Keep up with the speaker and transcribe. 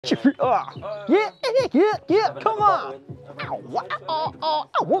Oh, yeah, come on.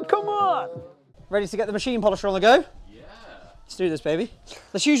 Come on. Ready to get the machine polisher on the go? Yeah. Let's do this, baby.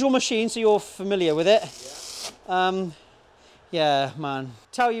 Let's use your machine so you're familiar with it. Yeah, man.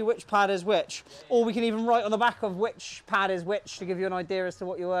 Tell you which pad is which. Or we can even write on the back of which pad is which to give you an idea as to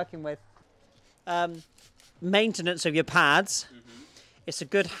what you're working with. Maintenance of your pads. It's a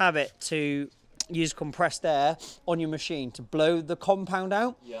good habit to use compressed air on your machine to blow the compound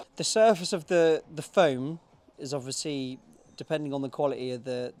out. Yeah. The surface of the foam is obviously, depending on the quality of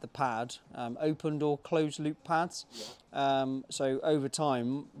the pad, opened or closed loop pads. Yeah. So over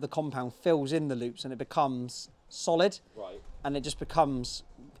time, the compound fills in the loops and it becomes solid. Right. And it just becomes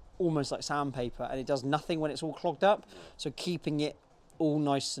almost like sandpaper, and it does nothing when it's all clogged up. Yeah. So keeping it all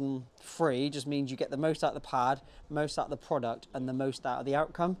nice and free just means you get the most out of the pad, most out of the product, and the most out of the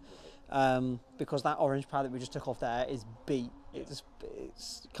outcome. Because that orange pad that we just took off there is beat. Yeah.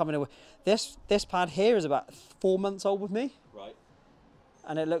 It's coming away. This pad here is about 4 months old with me. Right.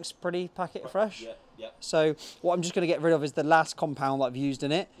 And it looks pretty packet fresh. Yeah, yeah. So what I'm just going to get rid of is the last compound that I've used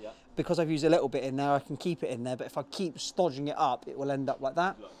in it. Yeah. Because I've used a little bit in there, I can keep it in there. But if I keep stodging it up, it will end up like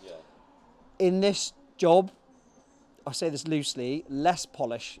that. Yeah. In this job, I say this loosely, less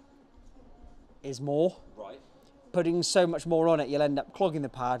polish is more. Right. Putting so much more on it, you'll end up clogging the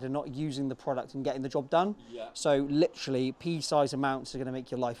pad and not using the product and getting the job done. Yeah. So literally, pea-size amounts are going to make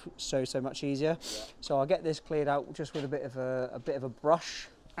your life so much easier. Yeah. So I'll get this cleared out just with a bit of a brush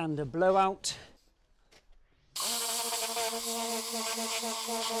and a blowout.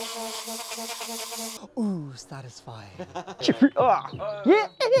 Ooh, satisfying.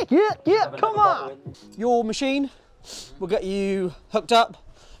 Yeah, come on. Your machine will get you hooked up.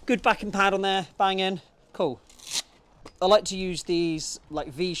 Good backing pad on there, bang in, cool. I like to use these like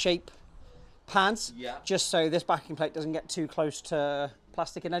V-shape pads, just so this backing plate doesn't get too close to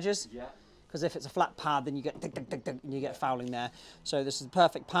plastic and edges. Yeah. Because if it's a flat pad, then you get tick, tick, tick, tick, and you get fouling there. So this is the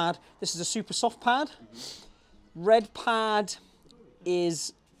perfect pad. This is a super soft pad. Red pad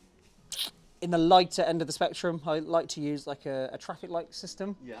is in the lighter end of the spectrum. I like to use like a traffic light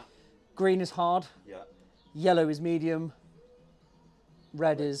system. Yeah. Green is hard. Yeah. Yellow is medium.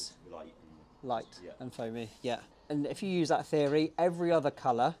 Red is light and foamy. Yeah. And if you use that theory, every other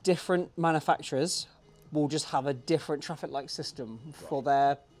colour, different manufacturers will just have a different traffic light system for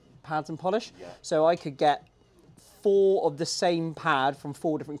their pads and polish. Yeah. So I could get 4 of the same pad from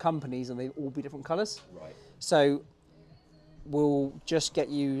 4 different companies and they'd all be different colours. Right. So we'll just get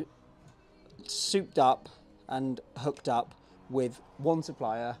you souped up and hooked up with one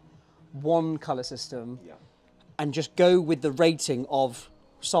supplier, one colour system, and just go with the rating of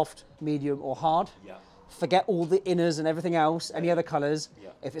soft, medium or hard. Yeah. Forget all the inners and everything else, any other colours. Yeah.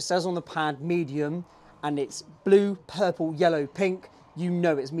 If it says on the pad medium and it's blue, purple, yellow, pink, you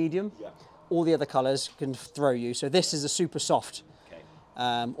know it's medium. Yeah. All the other colours can throw you. So this is a super soft,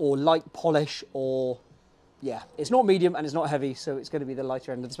 or light polish, or it's not medium and it's not heavy, so it's going to be the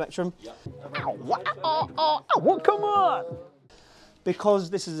lighter end of the spectrum. Yeah. Come on! Because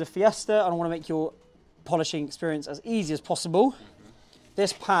this is a Fiesta and I want to make your polishing experience as easy as possible,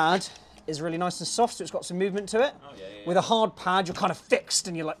 this pad is really nice and soft, so it's got some movement to it. Oh, yeah. With a hard pad, you're kind of fixed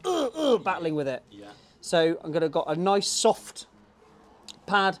and you're like, battling with it. Yeah. So I'm going to got a nice soft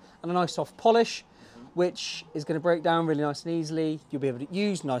pad and a nice soft polish, which is going to break down really nice and easily. You'll be able to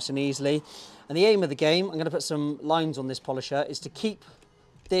use nice and easily. And the aim of the game, I'm going to put some lines on this polisher, is to keep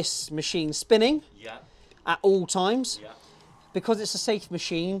this machine spinning at all times. Yeah. Because it's a safe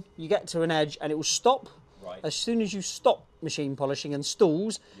machine, you get to an edge and it will stop. Right. As soon as you stop machine polishing and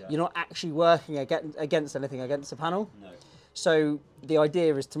stalls, you're not actually working against anything, against the panel. No. So the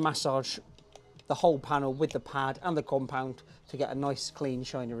idea is to massage the whole panel with the pad and the compound to get a nice, clean,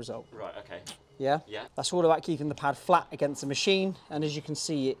 shiny result. Right, okay. Yeah? Yeah. That's all about keeping the pad flat against the machine. And as you can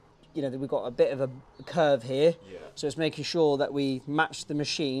see, we've got a bit of a curve here. Yeah. So it's making sure that we match the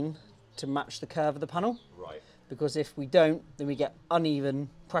machine to match the curve of the panel. Right. Because if we don't, then we get uneven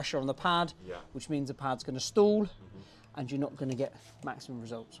pressure on the pad, which means the pad's going to stall, and you're not going to get maximum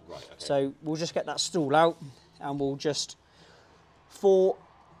results. Right, okay. So we'll just get that stall out, and we'll just, for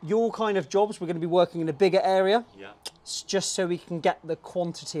your kind of jobs, we're going to be working in a bigger area, just so we can get the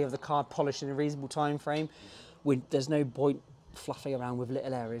quantity of the card polished in a reasonable time frame. There's no point fluffing around with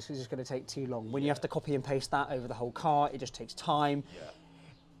little areas, because it's just going to take too long. When you have to copy and paste that over the whole car, it just takes time,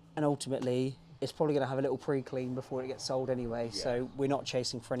 and ultimately, it's probably going to have a little pre-clean before it gets sold anyway, so we're not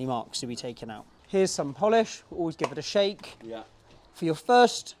chasing for any marks to be taken out. Here's some polish, always give it a shake. Yeah. For your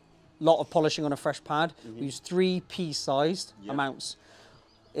first lot of polishing on a fresh pad, we use 3 pea-sized amounts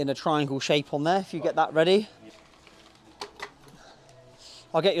in a triangle shape on there, if you get that ready.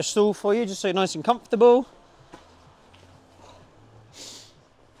 I'll get your stool for you just so you're nice and comfortable.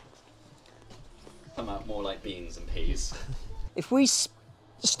 Come out more like beans and peas. If we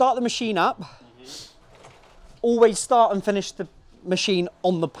start the machine up, always start and finish the machine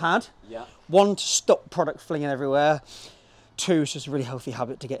on the pad. Yeah. 1, to stop product flinging everywhere. 2, it's just a really healthy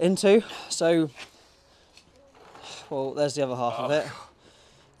habit to get into. So, well, there's the other half of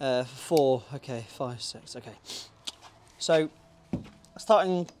it. 4, okay, 5, 6, okay. So,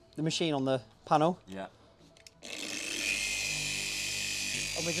 starting the machine on the panel. Yeah.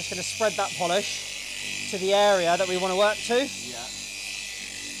 And we're just going to spread that polish to the area that we want to work to. Yeah.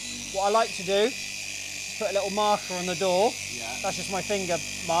 What I like to do is put a little marker on the door. Yeah. That's just my finger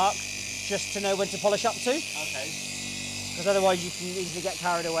mark, just to know when to polish up to. Okay. Because otherwise you can easily get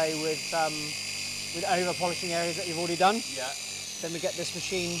carried away with over polishing areas that you've already done. Yeah. Then we get this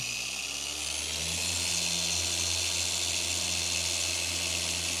machine.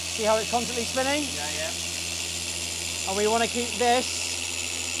 See how it's constantly spinning? Yeah, yeah. And we want to keep this.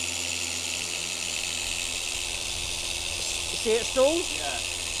 See it stalled? Yeah.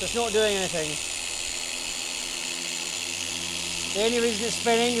 So it's not doing anything. The only reason it's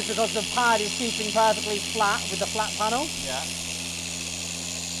spinning is because the pad is keeping perfectly flat with the flat panel. Yeah.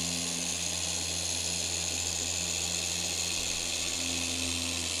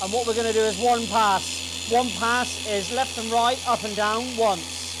 And what we're going to do is one pass. One pass is left and right, up and down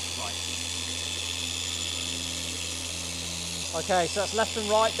once. Right. Okay, so that's left and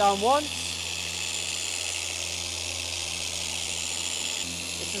right, down once.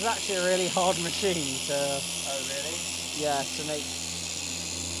 This is actually a really hard machine to... Oh, really? Yeah, to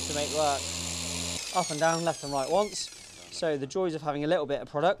make work. Up and down, left and right once. So the joys of having a little bit of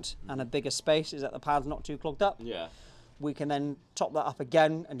product and a bigger space is that the pad's not too clogged up. Yeah. We can then top that up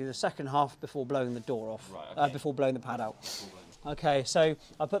again and do the second half before blowing the door off. Right, okay. Before blowing the pad out. Okay, so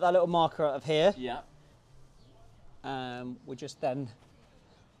I put that little marker up here. Yeah. We just then,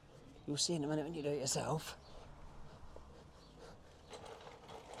 you'll see in a minute when you do it yourself.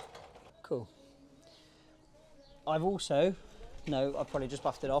 Cool. I've also, no, I've probably just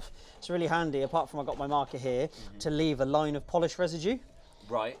buffed it off. It's really handy, apart from I got my marker here, to leave a line of polish residue.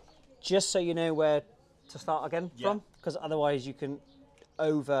 Right. Just so you know where to start again from, because otherwise you can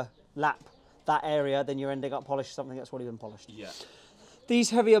overlap that area, then you're ending up polishing something that's already been polished. Yeah.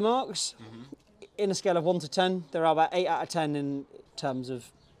 These heavier marks, in a scale of 1 to 10, there are about 8 out of 10 in terms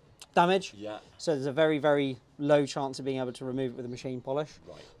of damage. Yeah. So there's a very, very low chance of being able to remove it with a machine polish.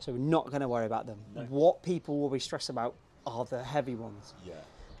 Right. So we're not going to worry about them. No. What people will be stressed about are the heavy ones. Yeah.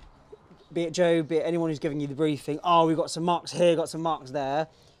 Be it Joe, be it anyone who's giving you the briefing, oh, we've got some marks here, got some marks there.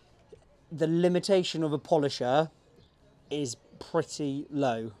 The limitation of a polisher is pretty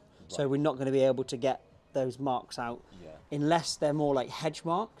low. Right. So we're not going to be able to get those marks out unless they're more like hedge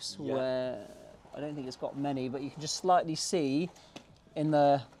marks, where I don't think it's got many, but you can just slightly see in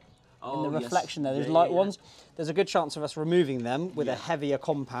the reflection there, there's light ones. There's a good chance of us removing them with a heavier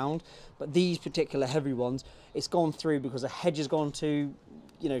compound, but these particular heavy ones, it's gone through because a hedge has gone too,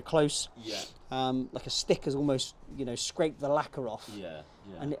 close. Yeah. Like a stick has almost, scraped the lacquer off. Yeah.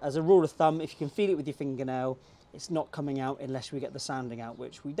 And as a rule of thumb, if you can feel it with your fingernail, it's not coming out unless we get the sanding out,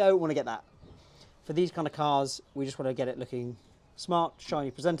 which we don't want to get that. For these kind of cars, we just want to get it looking smart,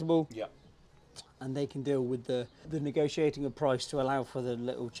 shiny, presentable. Yeah. And they can deal with the negotiating of price to allow for the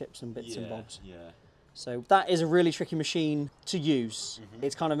little chips and bits and bobs. Yeah. So that is a really tricky machine to use.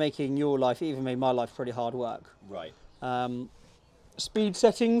 It's kind of making your life, it even made my life pretty hard work. Right. Speed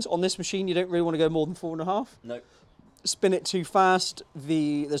settings on this machine, you don't really want to go more than 4.5. No. Spin it too fast,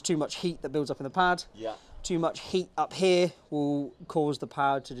 there's too much heat that builds up in the pad. Yeah. Too much heat up here will cause the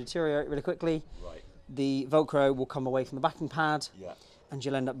pad to deteriorate really quickly. Right. The Velcro will come away from the backing pad. Yeah. And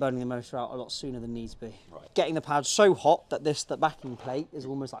you'll end up burning the motor out a lot sooner than needs be. Right. Getting the pad so hot that the backing plate is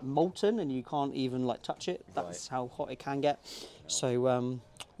almost like molten and you can't even like touch it. That's how hot it can get. No. So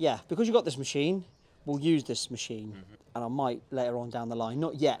yeah, because you've got this machine, we'll use this machine. And I might later on down the line,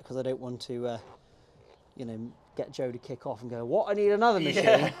 not yet, because I don't want to, get Joe to kick off and go, what, I need another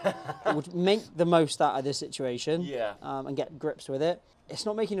machine. It would make the most out of this situation and get grips with it. It's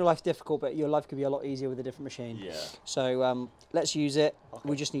not making your life difficult, but your life could be a lot easier with a different machine. Yeah. So let's use it. Okay.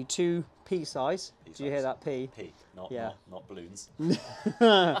 We just need 2 pea size. Do you hear that pea? Pea, not balloons.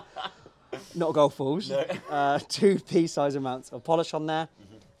 Not golf balls. No. 2 pea size amounts of polish on there.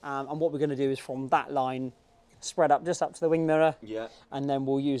 And what we're going to do is from that line, spread up just up to the wing mirror. Yeah. And then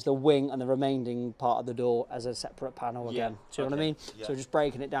we'll use the wing and the remaining part of the door as a separate panel again. Do you know what I mean? Yeah. So just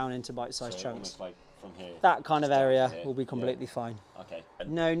breaking it down into bite-sized chunks. Almost like From here. That kind of Just down area here. will be completely fine. Okay.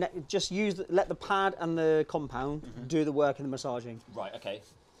 No, just let the pad and the compound do the work in the massaging. Right, okay.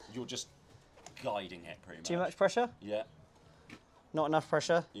 You're just guiding it pretty much. Too much pressure? Yeah. Not enough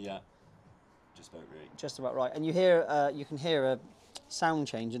pressure? Yeah. Just about right. Just about right. And you can hear a sound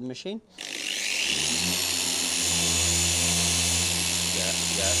change in the machine.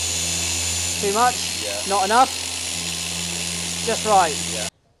 Yeah. Too much? Yeah. Not enough? Just right. Yeah.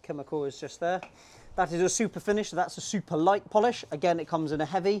 Chemical is just there. That is a super finish. So that's a super light polish. Again, it comes in a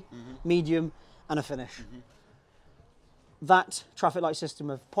heavy, medium, and a finish. That traffic light system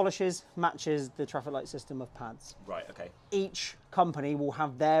of polishes matches the traffic light system of pads. Right, okay. Each company will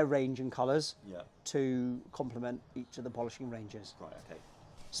have their range and colours Yeah. to complement each of the polishing ranges. Right, okay.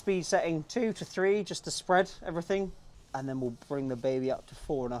 Speed setting 2 to 3 just to spread everything, and then we'll bring the baby up to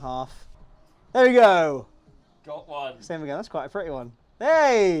 4.5. There we go. Got one. Same again. That's quite a pretty one.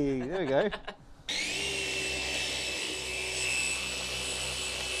 Hey, there we go.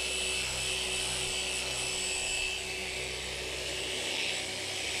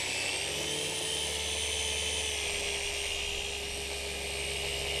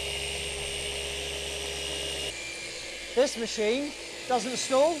 This machine doesn't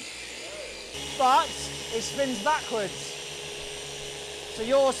stall, but it spins backwards. So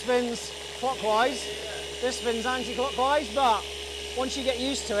yours spins clockwise, this spins anti-clockwise, but once you get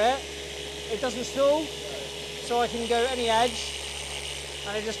used to it, it doesn't stall, so I can go any edge,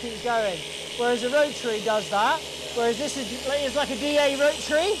 and it just keeps going. Whereas a rotary does that, whereas this is like a DA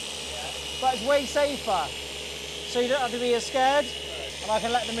rotary, but it's way safer. So you don't have to be as scared, and I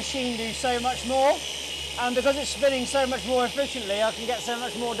can let the machine do so much more. And because it's spinning so much more efficiently, I can get so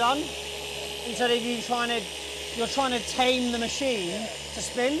much more done. Instead of you're trying to tame the machine to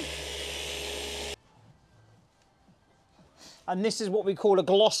spin. And this is what we call a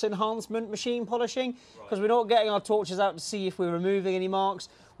gloss enhancement machine polishing, because we're not getting our torches out to see if we're removing any marks,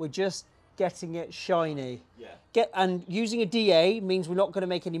 we're just getting it shiny. Yeah. And using a DA means we're not going to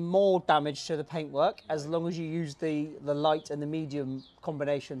make any more damage to the paintwork as long as you use the light and the medium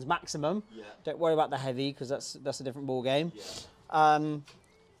combinations maximum. Yeah. Don't worry about the heavy, because that's a different ball game. Yeah.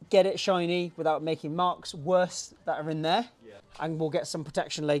 Get it shiny without making marks worse that are in there. Yeah. And we'll get some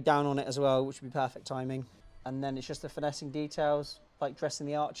protection laid down on it as well, which would be perfect timing. And then it's just the finessing details, like dressing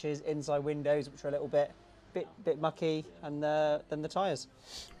the arches, inside windows, which are a little bit mucky, and then the tyres.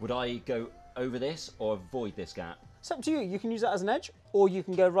 Would I go over this or avoid this gap? It's up to you. You can use that as an edge, or you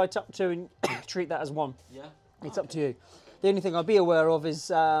can go right up to and treat that as one. Yeah. It's up to you. The only thing I'll be aware of is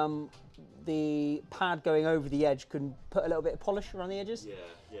the pad going over the edge can put a little bit of polish around the edges. Yeah.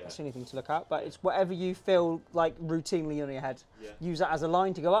 That's the only thing to look at, but it's whatever you feel like routinely on your head. Yeah. Use that as a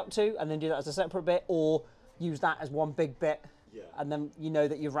line to go up to, and then do that as a separate bit, or use that as one big bit, and then you know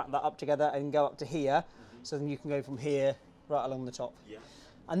that you've wrapped that up together and go up to here, so then you can go from here right along the top. Yeah.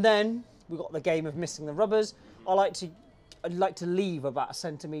 And then we've got the game of missing the rubbers. I'd like to leave about 1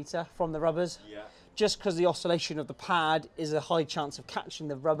 centimetre from the rubbers, just because the oscillation of the pad is a high chance of catching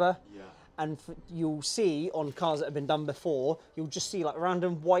the rubber. Yeah. And you'll see on cars that have been done before, you'll just see like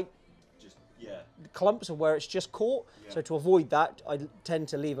random white clumps of where it's just caught. Yeah. So to avoid that, I tend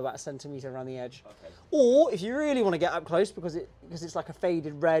to leave about 1 centimetre around the edge. Okay. Or if you really want to get up close, because it's like a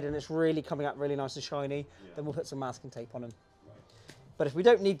faded red and it's really coming up really nice and shiny, then we'll put some masking tape on them. Right. But if we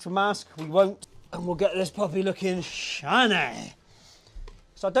don't need to mask, we won't, and we'll get this puppy looking shiny.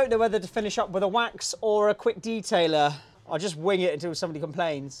 So I don't know whether to finish up with a wax or a quick detailer. I'll just wing it until somebody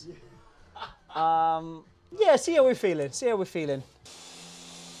complains. Yeah, see how we're feeling. See how we're feeling.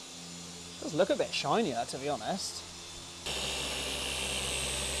 Does look a bit shinier, to be honest.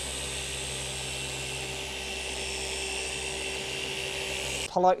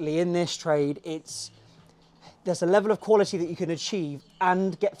 Politely, in this trade, there's a level of quality that you can achieve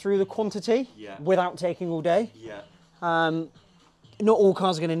and get through the quantity without taking all day. Yeah. Not all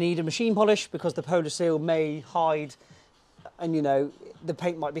cars are going to need a machine polish because the polar seal may hide, and you know, the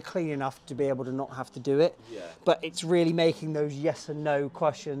paint might be clean enough to be able to not have to do it. Yeah. But it's really making those yes and no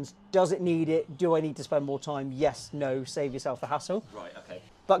questions. Does it need it? Do I need to spend more time? Yes, no, save yourself the hassle. Right, okay.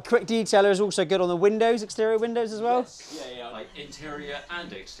 But quick detailer is also good on the windows, exterior windows as well. Yes. Yeah, like interior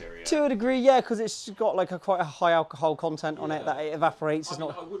and exterior. To a degree, yeah, because it's got like quite a high alcohol content on it that it evaporates. I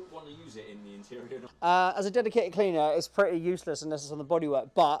wouldn't want to use it in the interior. As a dedicated cleaner, it's pretty useless unless it's on the bodywork,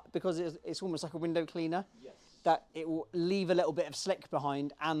 but because it's almost like a window cleaner, that it will leave a little bit of slick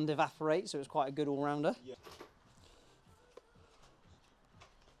behind and evaporate, so it's quite a good all-rounder. Yeah.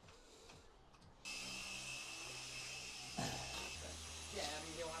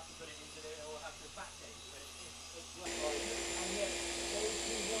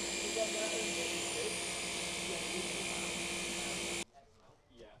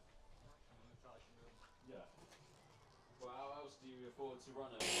 to run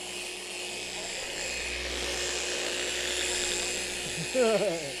a...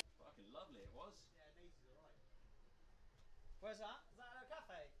 Fucking lovely it was. Yeah, Nate's alright. Where's that? Is that a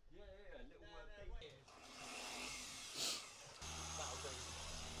cafe? Yeah, little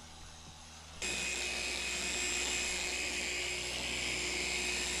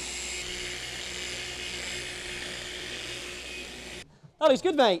That looks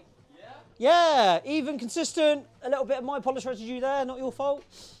good, mate. Yeah? Yeah, even, consistent. A little bit of my polish residue there, not your fault.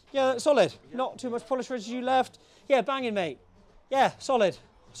 Yeah, solid. Yeah. Not too much polish residue left. Yeah, banging, mate. Yeah, solid.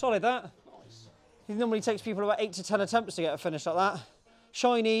 Solid, that. Nice. It normally takes people about 8 to 10 attempts to get a finish like that.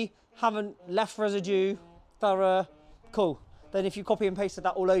 Shiny, haven't left residue, thorough, cool. Then if you copy and pasted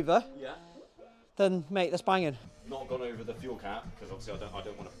that all over, Yeah. then, mate, that's banging. Not gone over the fuel cap, because obviously I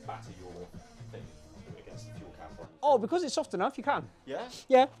don't want to batter your thing against the fuel cap. Oh, because it's soft enough, you can. Yeah?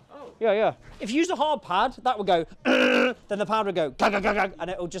 Yeah. Oh. Yeah. If you used a hard pad, that would go, then the pad would go, gag, gag, gag, gag, and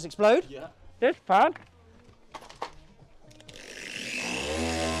it will just explode. Yeah. This pad.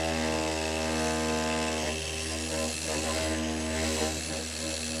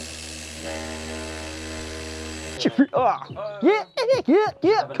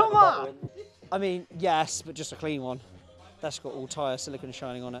 Yeah, come on. I mean, yes, but just a clean one. That's got all tyre silicone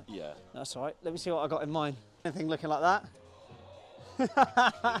shining on it. Yeah. That's all right. Let me see what I got in mine. Anything looking like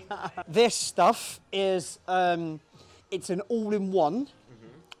that? This stuff is, it's an all-in-one.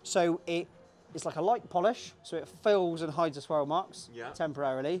 So it's like a light polish, so it fills and hides the swirl marks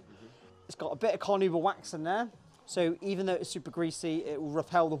temporarily. It's got a bit of carnauba wax in there. So even though it's super greasy, it will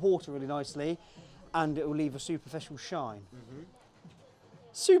repel the water really nicely and it will leave a superficial shine.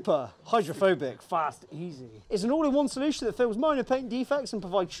 Super hydrophobic, fast, easy. It's an all-in-one solution that fills minor paint defects and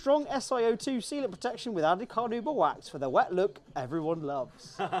provides strong SiO2 sealant protection with added carnauba wax for the wet look everyone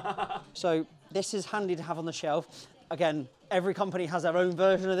loves. So this is handy to have on the shelf. Again, every company has their own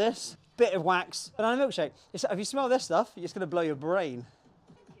version of this. Bit of wax, banana milkshake. If you smell this stuff, it's gonna blow your brain.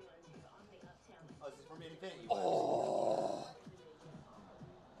 Oh.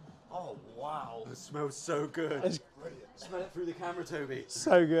 Oh, wow. It smells so good. It's brilliant. Smell it through the camera, Toby.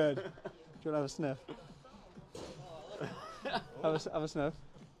 so good. Do you want to have a sniff? have a sniff.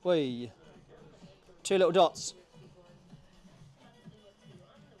 Whee. 2 little dots.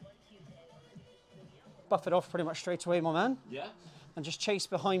 Buff it off pretty much straight away, my man. Yeah? And just chase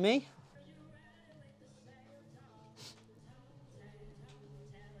behind me.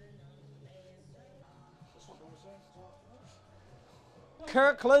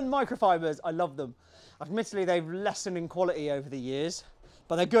 Kirkland microfibers, I love them. Admittedly, they've lessened in quality over the years,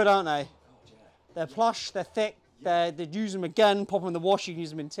 but they're good, aren't they? They're plush, they're thick, they'd use them again, pop them in the wash, you can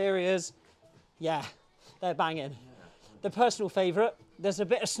use them in interiors. Yeah, they're banging. The personal favourite, there's a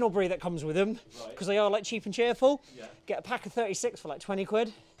bit of snobbery that comes with them, because they are like cheap and cheerful. Yeah. Get a pack of 36 for like 20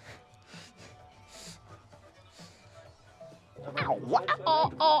 quid.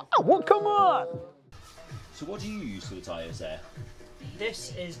 Oh, come on! So what do you use for the tyres there?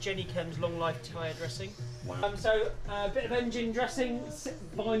 This is Jenny Chem's long life tyre dressing. Wow. So a bit of engine dressing,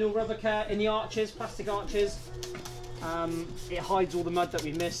 vinyl rubber care in the arches, plastic arches. It hides all the mud that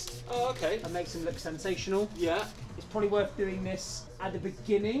we missed. Oh, okay. And makes them look sensational. Yeah. It's probably worth doing this at the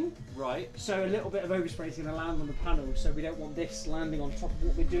beginning. Right. So a little bit of overspray is going to land on the panel, so we don't want this landing on top of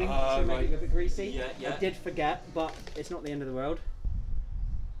what we're doing, so right. make it a bit greasy. Yeah. I did forget, but it's not the end of the world.